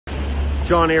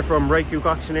John here from Right Cook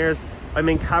Auctioneers. I'm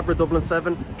in Cabra, Dublin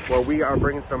 7, where we are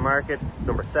bringing to the market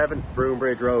number 7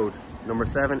 Broombridge Road. Number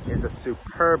 7 is a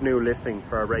superb new listing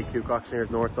for our Right Cook Auctioneers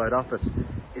Northside office.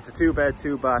 It's a 2-bed,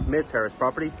 2-bath mid-terrace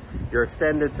property. You're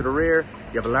extended to the rear,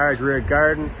 you have a large rear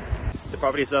garden. The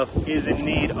property itself is in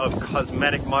need of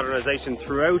cosmetic modernisation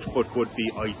throughout, but would be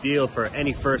ideal for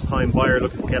any first-time buyer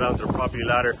looking to get onto the property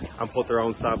ladder and put their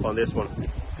own stamp on this one.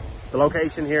 The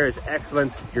location here is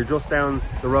excellent. You're just down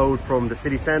the road from the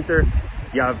city centre.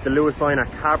 You have the Luas line at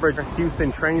Cabra.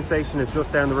 Heuston train station is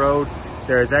just down the road.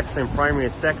 There's excellent primary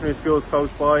and secondary schools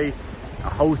close by. A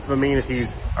host of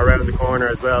amenities around the corner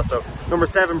as well. So number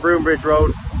 7 Broombridge Road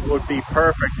would be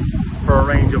perfect for a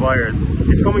range of buyers.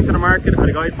 It's coming to the market at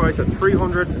a guide price of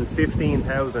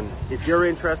 $315,000. If you're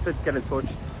interested, get in touch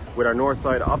with our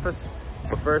Northside office.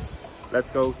 But first, let's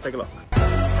go take a look.